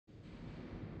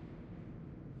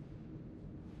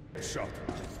Shot.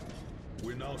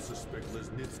 We now suspect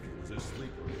Lesnitsky was a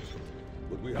sleeper,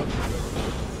 but we have to verify.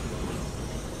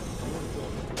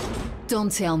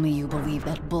 Don't tell me you believe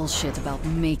that bullshit about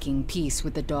making peace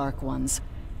with the Dark Ones.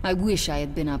 I wish I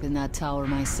had been up in that tower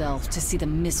myself to see the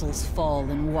missiles fall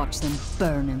and watch them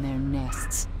burn in their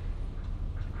nests.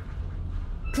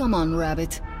 Come on,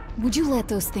 Rabbit. Would you let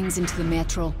those things into the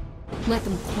metro? Let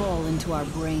them crawl into our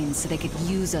brains so they could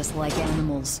use us like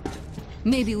animals.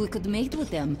 Maybe we could mate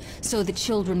with them, so the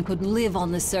children could live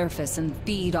on the surface and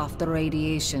feed off the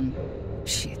radiation.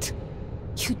 Shit.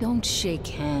 You don't shake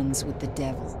hands with the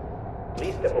devil.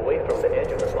 Please step away from the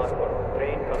edge of the platform.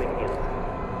 Train coming in.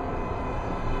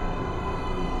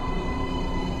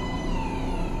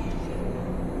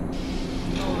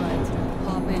 Alright,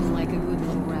 hop in like a good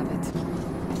little rabbit.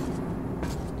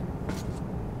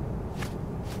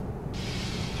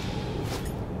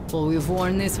 Well, we've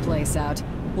worn this place out.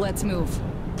 Let's move.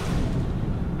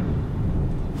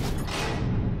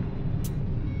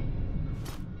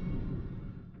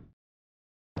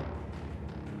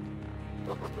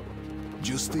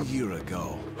 Just a year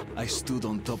ago, I stood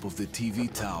on top of the TV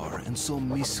tower and saw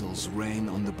missiles rain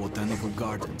on the botanical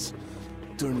gardens,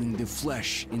 turning the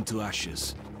flesh into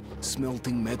ashes,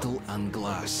 smelting metal and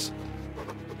glass.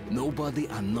 Nobody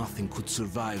and nothing could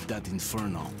survive that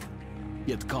inferno.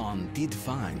 Yet Khan did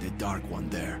find a Dark One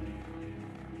there.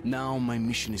 Now my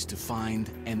mission is to find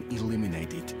and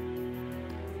eliminate it.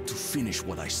 To finish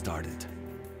what I started.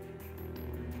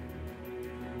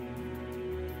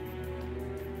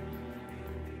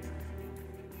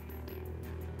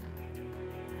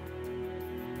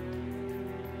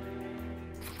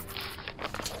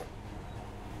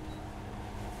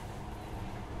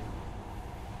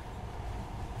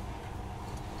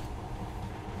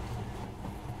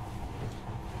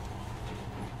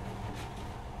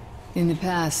 In the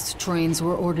past, trains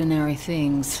were ordinary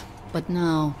things, but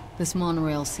now, this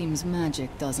monorail seems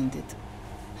magic, doesn't it?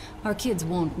 Our kids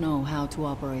won't know how to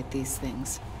operate these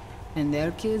things, and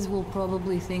their kids will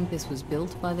probably think this was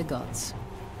built by the gods.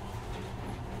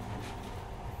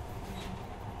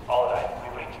 Alright,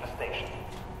 we've reached the station.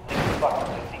 This is part of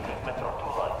the secret Metro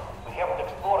 2 line. We haven't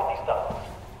explored these tunnels.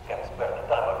 Can't spare the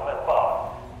time or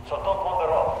manpower, so don't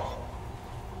wander off.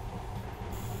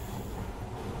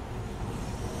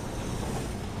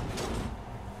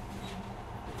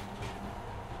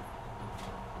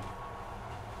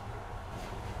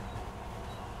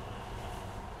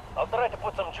 I'll try to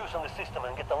put some juice on the system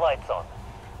and get the lights on.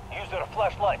 Use your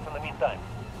flashlights in the meantime.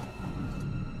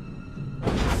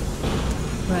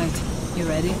 Right, you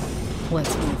ready?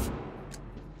 Let's move.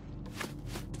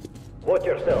 Watch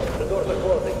yourself, the doors are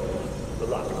closing. Good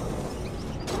luck.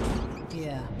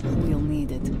 Yeah, we'll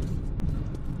need it.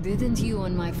 Didn't you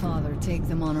and my father take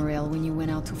the monorail when you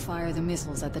went out to fire the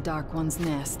missiles at the Dark One's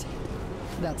nest?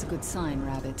 That's a good sign,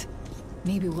 Rabbit.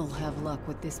 Maybe we'll have luck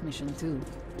with this mission too.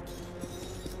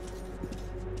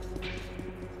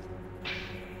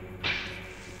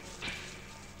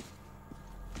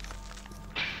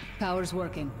 Power's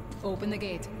working. Open the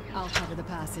gate. I'll cover the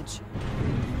passage.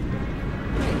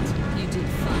 Great. You did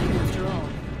fine after all.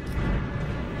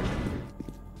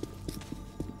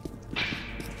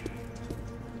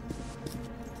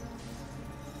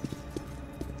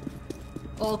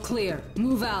 All clear.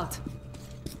 Move out.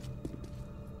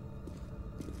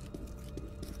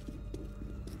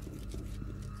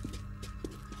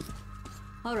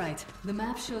 All right. The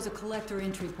map shows a collector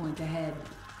entry point ahead.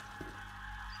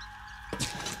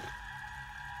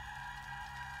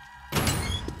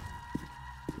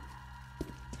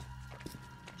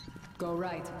 Go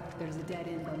right. There's a dead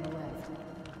end on the left.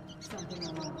 Something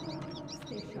around the corner.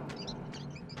 Stay sharp.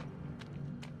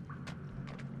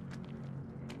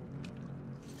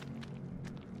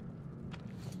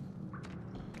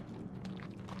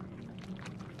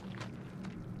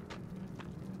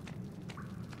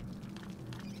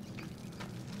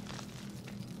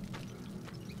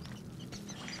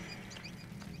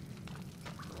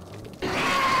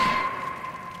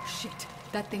 Shit,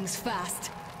 that thing's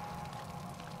fast.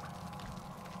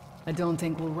 I don't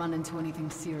think we'll run into anything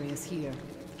serious here.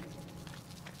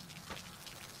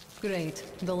 Great,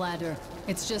 the ladder.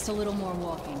 It's just a little more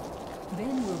walking.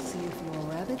 Then we'll see if you're a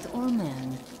rabbit or a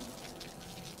man.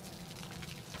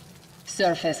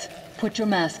 Surface, put your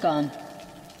mask on.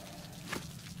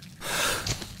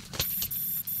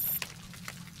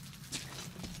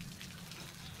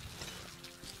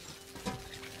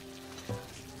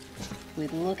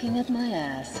 With looking at my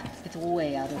ass, it's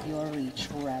way out of your reach,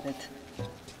 rabbit.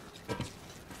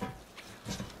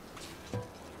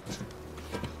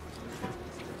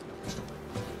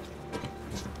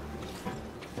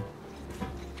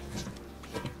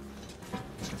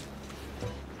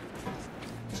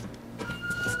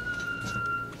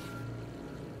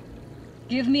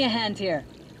 Give me a hand here.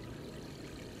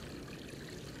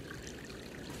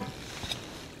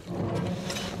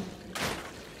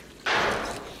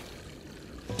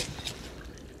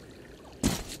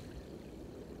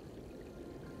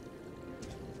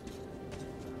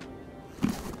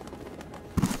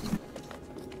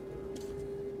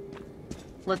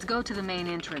 Let's go to the main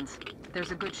entrance.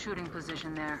 There's a good shooting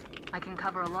position there. I can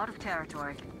cover a lot of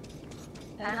territory.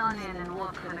 Head on in and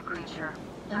look for the creature.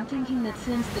 I'm thinking that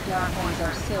since the Dark Ones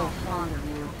are so fond of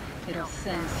you, it'll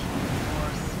sense you, or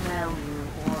smell you,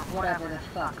 or whatever the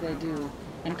fuck they do,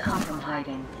 and come from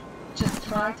hiding. Just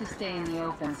try to stay in the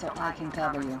open so I can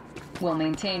cover you. We'll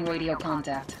maintain radio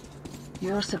contact.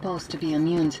 You're supposed to be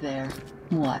immune to their...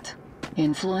 what?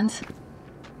 Influence?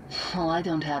 Well, I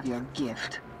don't have your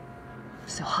gift.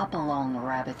 So hop along,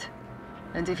 rabbit.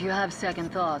 And if you have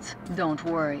second thoughts, don't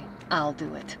worry, I'll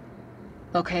do it.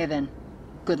 Okay then,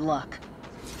 good luck.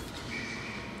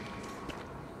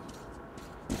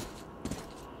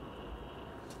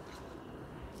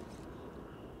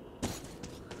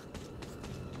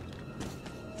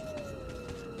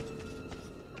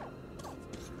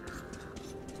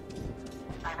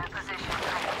 I'm in position.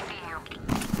 I can see you.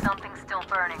 Something's still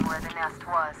burning where the nest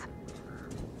was.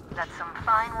 That's some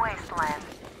fine wasteland.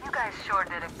 You guys sure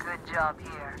did a good job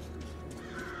here.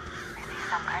 I see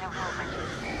some kind of movement.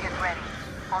 Get ready.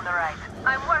 On the right.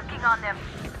 I'm working on them.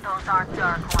 Those aren't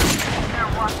Dark Ones.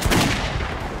 They're watching.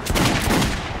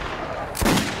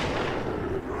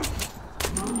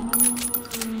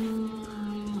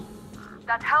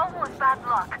 That howl was bad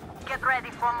luck. Get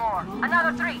ready for more.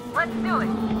 Another 3. Let's do it.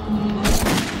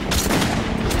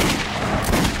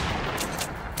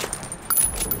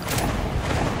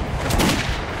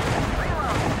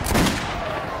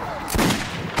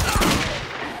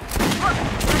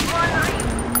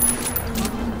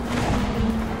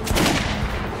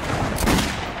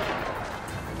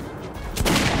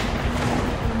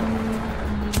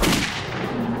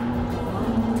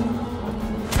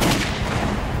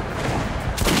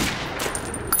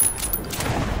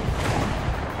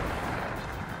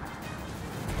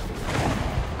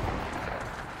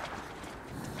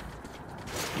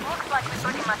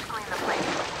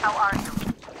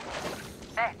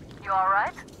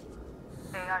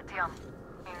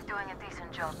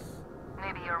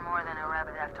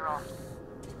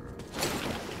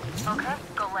 Okay,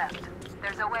 go left.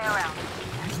 There's a way around.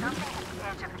 There's something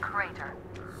at the edge of the crater.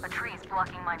 A tree's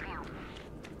blocking my view.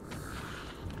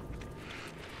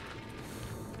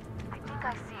 I think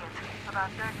I see it.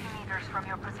 About 30 meters from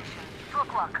your position. 2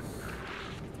 o'clock.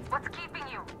 What's keeping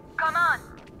you? Come on!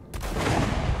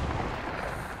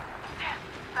 Damn,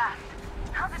 fast.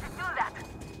 How did it do that?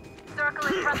 Circle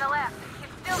it from the left.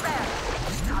 It's still there.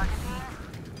 Targeting.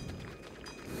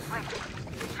 Wait,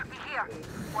 it should be here.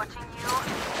 Watching you.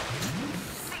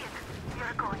 See it.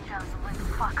 You're going down, you little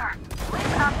fucker.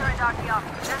 Leap after it, Artyom.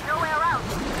 There's no way around.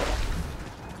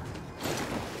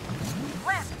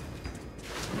 Left.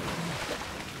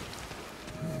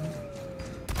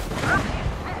 Rookie,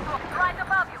 missile right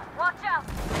above you. Watch out.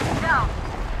 Down.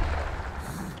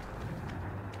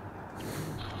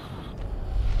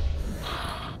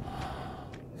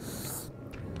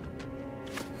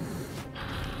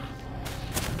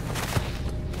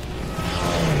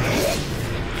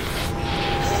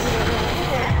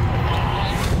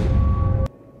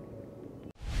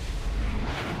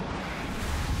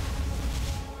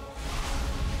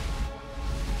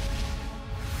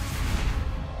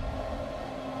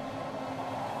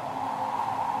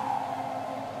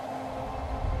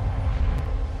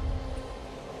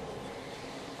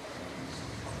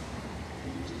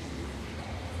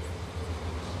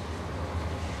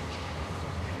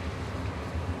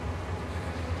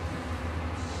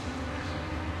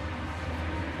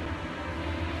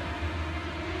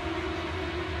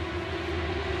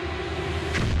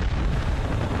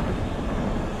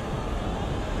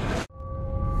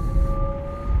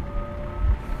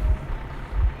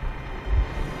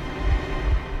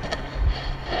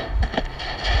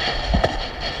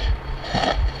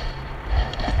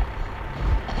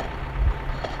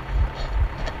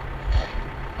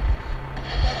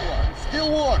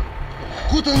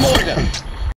 Guten Morgen!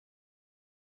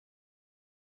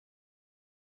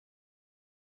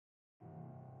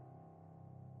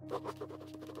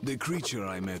 The creature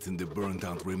I met in the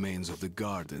burnt-out remains of the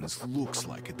gardens looks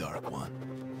like a Dark One.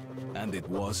 And it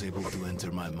was able to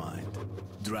enter my mind,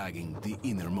 dragging the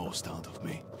innermost out of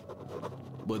me.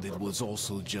 But it was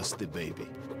also just a baby.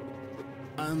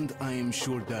 And I am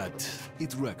sure that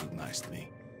it recognized me,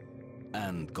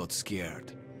 and got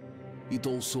scared. It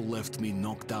also left me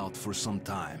knocked out for some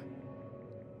time.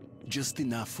 Just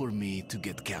enough for me to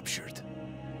get captured.